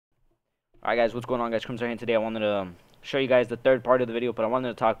Alright guys, what's going on guys? Crimson here, and today I wanted to show you guys the third part of the video, but I wanted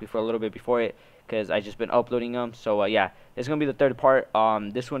to talk before a little bit before it because I just been uploading them. So yeah, it's gonna be the third part.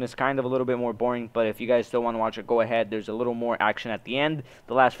 This one is kind of a little bit more boring, but if you guys still want to watch it, go ahead. There's a little more action at the end.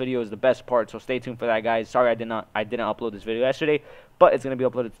 The last video is the best part, so stay tuned for that, guys. Sorry I didn't upload this video yesterday, but it's gonna be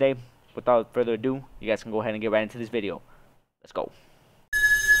uploaded today. Without further ado, you guys can go ahead and get right into this video. Let's go.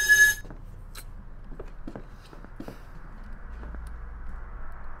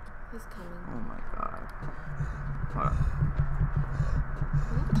 He's coming. Oh my god. Hold on.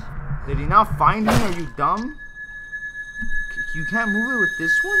 What? Did he not find me? Are you dumb? You can't move it with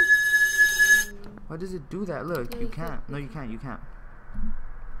this one? Why does it do that? Look, Yeah, you you can't. can. No, you can't. You can't.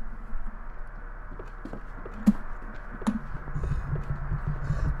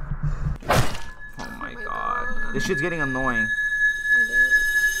 Oh my god. This shit's getting annoying.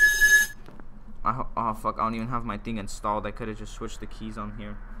 Oh fuck, I don't even have my thing installed. I could have just switched the keys on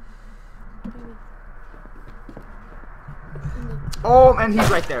here. Oh, and he's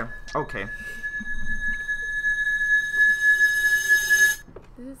right there. Okay.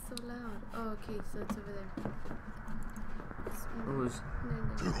 This is so loud. Oh, okay, so it's over there. Who's?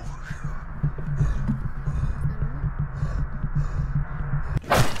 No.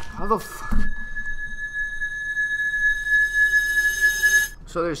 How the fuck?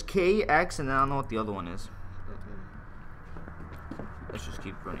 So there's K, X, and then I don't know what the other one is. Let's just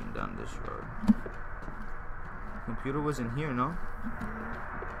keep running down this road. Computer was in here, no?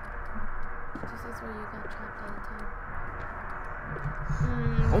 This is where you got trapped all the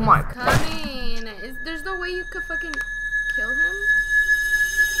time. Oh my. Coming! There's no way you could fucking kill him?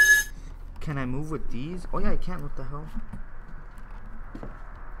 Can I move with these? Oh yeah, I can. What the hell?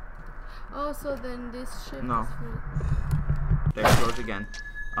 Oh, so then this ship No. is for... There it goes again.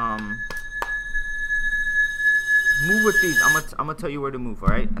 Move with these. I'm gonna tell you where to move,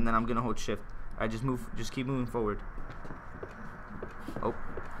 alright? And then I'm gonna hold shift. Alright, just move, just keep moving forward. Oh,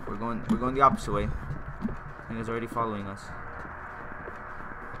 we're going the opposite way. I think it's already following us.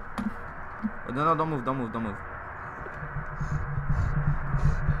 Oh, no, don't move.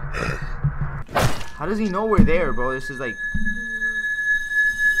 How does he know we're there, bro? This is like...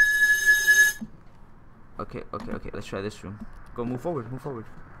 Okay, let's try this room. Go, move forward.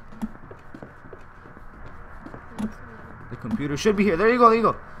 The computer should be here. There you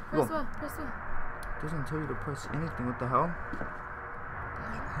go. Press Go. what? Press what? Doesn't tell you to press anything. What the hell?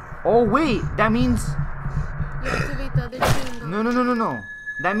 Oh wait, that means You activate the other two. no.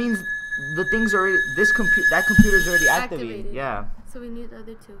 That means the things are already, that computer's already activated. Yeah. So we need the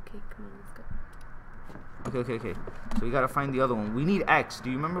other two. Okay, come on, let's go. Okay. So we gotta find the other one. We need X. Do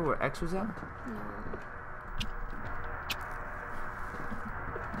you remember where X was at? No.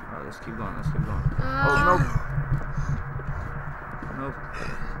 Alright, let's keep going. Oh nope.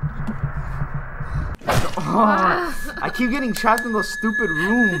 Oh, I keep getting trapped in those stupid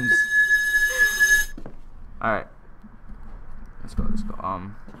rooms. Alright. Let's go.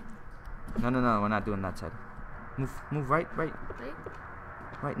 No, we're not doing that side. Move right. Right?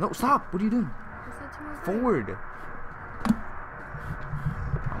 Right. No, stop. What are you doing? I said to move right. Forward.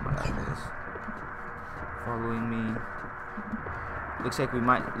 Oh my god, this following me. Looks like we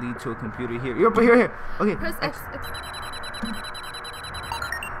might lead to a computer here. Here. Okay. Press X.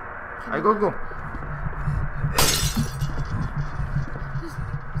 Alright, go.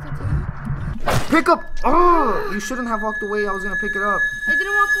 Pick up! Oh! You shouldn't have walked away. I was gonna pick it up. I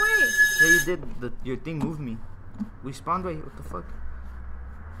didn't walk away. Yeah, you did. Your thing moved me. We spawned right here. What the fuck?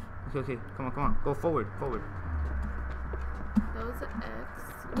 Okay. Come on. Go forward. That was an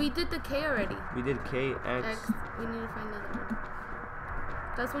X. We did the K already. We did K, X. X. We need to find another one.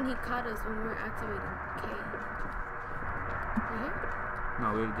 That's when he caught us when we were activating K. Right here?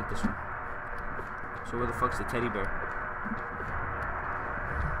 No, we already did this one. So where the fuck's the teddy bear?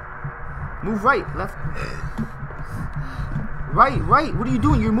 Move right, left. Right. What are you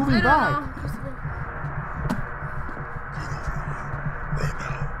doing? You're moving back.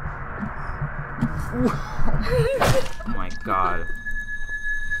 Oh my god.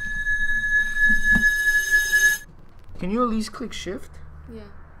 Can you at least click shift? Yeah.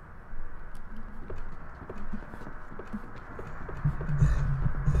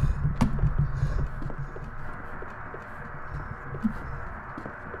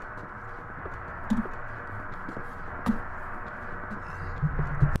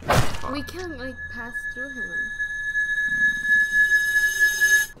 We can't like pass through him.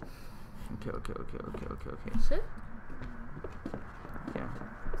 Okay. Shit? Yeah.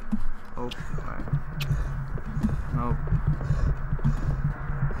 Oh, alright.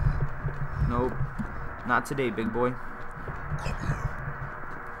 Nope. Not today, big boy.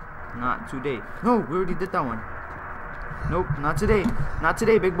 Not today. No, we already did that one. Nope, not today. Not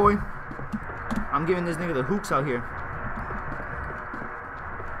today, big boy. I'm giving this nigga the hooks out here.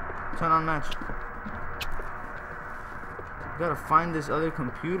 Turn on match. Gotta find this other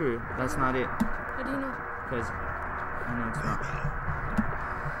computer. That's not it. How do you know? Because I know it's not.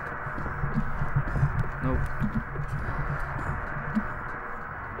 Nope.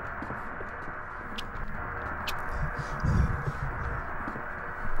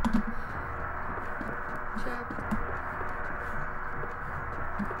 Trapped.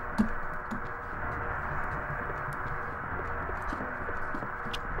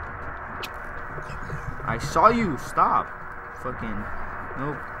 I saw you. Stop. Fucking.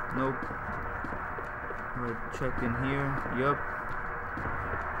 Nope. Nope. Right, check in here. Yup.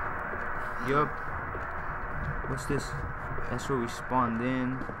 Yup. What's this? That's where we spawned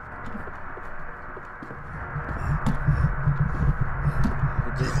in.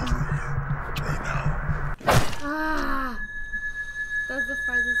 With this one. Ah! That's the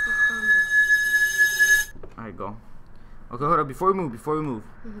farthest we've gone. Alright, go. Okay, hold up. Before we move.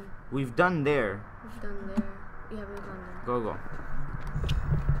 We've done there. We've done there. We haven't gone there. Go, go.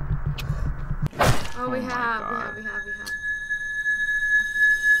 Oh, Oh we my have. God. We have.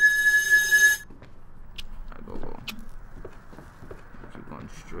 Alright, go, go. Keep going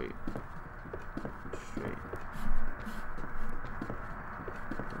straight. Straight.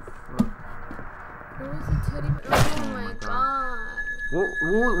 What the fuck? Where was the teddy bear? Oh my god.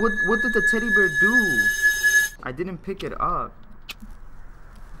 What did the teddy bear do? I didn't pick it up.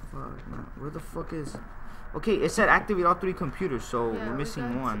 Fuck, man. Where the fuck is... Okay, it said activate all 3 computers, so Yeah, we're we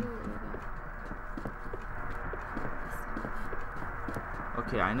missing got one. 2.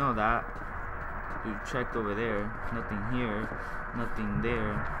 Okay, I know that. We checked over there. Nothing here. Nothing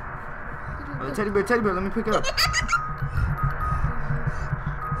there. Oh, teddy bear, let me pick it up.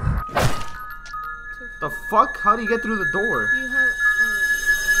 The fuck? How do you get through the door? You have.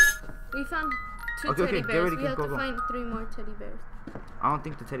 We found 2 Okay, teddy get bears. ready, We go, have go, to go. find 3 more teddy bears. I don't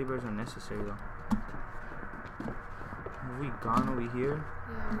think the teddy bears are necessary though. Have we gone over here?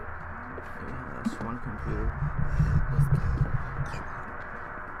 Yeah. Yeah, that's one computer.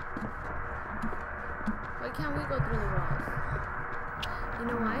 Why can't we go through the walls? You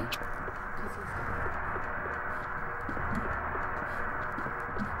know why? Because he's there.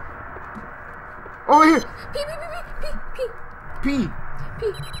 Over here! Pee, pee, pee, pee, pee, P!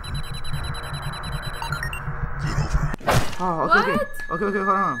 pee. Oh, okay, What? okay, hold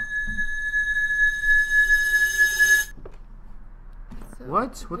on. So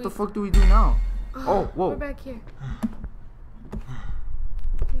What? What the we- fuck do we do now? Oh, whoa. We're back here.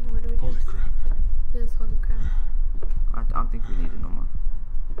 Okay, what do we do? Holy crap. Yes, holy crap. I don't think we need it no more.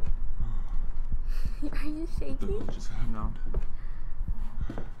 Are you What the shaking? hell just happened? No.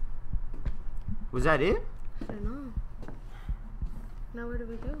 Was that it? I don't know. Now what do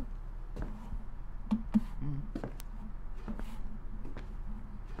we do?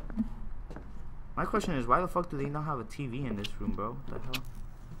 My question is, why the fuck do they not have a TV in this room, bro? What the hell?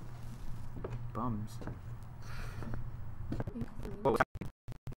 Bums. What was that?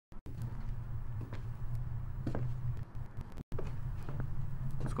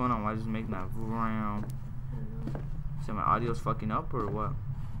 What's going on? Why is it making that round? I don't know. So my audio's fucking up or what?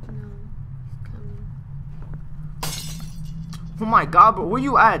 No, he's coming. Oh my god, bro, where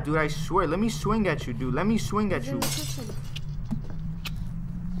you at, dude? I swear, let me swing at you, dude. Let me swing at He's you. in the kitchen.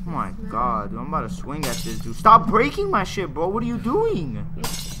 Oh my god, dude, I'm about to swing at this dude. Stop breaking my shit, bro. What are you doing?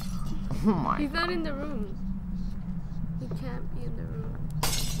 Oh my He's not god. in the room. He can't be in the room.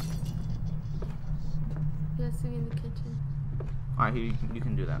 He has to be in the kitchen. Alright, here, you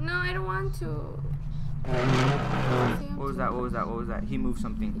can do that. No, I don't want to. What was that? What was that? What was that? He moved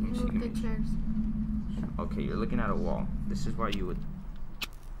something. Let me see, Move let the me see. chairs. Okay, you're looking at a wall. This is why you would.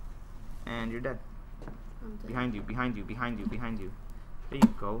 And you're dead. I'm dead. Behind you, behind you, behind you, behind you. There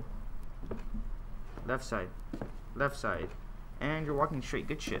you go. Left side. Left side. And you're walking straight.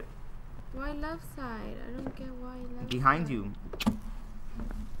 Good shit. Why left side? I don't get why left Behind side. you.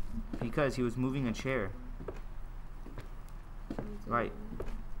 Because he was moving a chair. I'm dead. Right.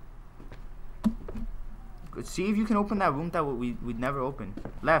 See if you can open that room that we'd never open.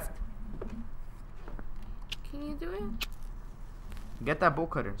 Left. Can you do it? Get that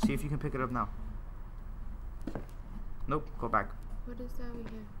bolt cutter. See if you can pick it up now. Nope. Go back. What is that over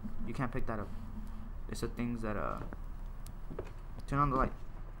here? You can't pick that up. It's the things that turn on the light.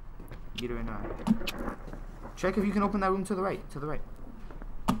 Get her in the eye. Check if you can open that room to the right. To the right.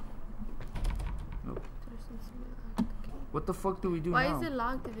 Nope. There's something locked. Okay. What the fuck do we do Why now? is it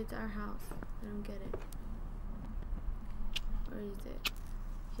locked if it's our house? I don't get it. Or is it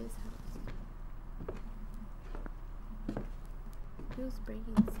his house? was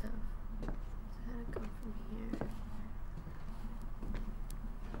breaking stuff. So I had to come from here.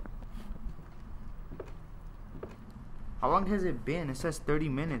 How long has it been? It says 30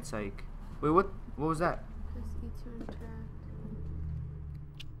 minutes. Like, wait, what was that? Press E to interact.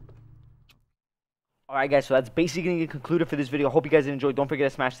 Alright guys, so that's basically going to conclude it for this video. Hope you guys enjoyed. Don't forget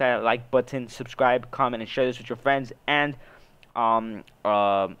to smash that like button, subscribe, comment, and share this with your friends. And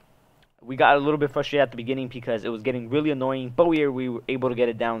we got a little bit frustrated at the beginning because it was getting really annoying, but we were able to get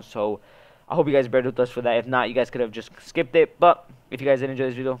it down. So I hope you guys bear with us for that. If not, you guys could have just skipped it. But if you guys did enjoy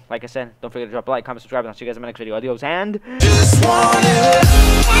this video, like I said, don't forget to drop a like, comment, subscribe, and I'll see you guys in my next video. Adios, and Just want it.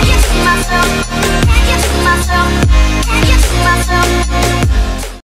 Can you see myself? Can you see myself? Can you see myself?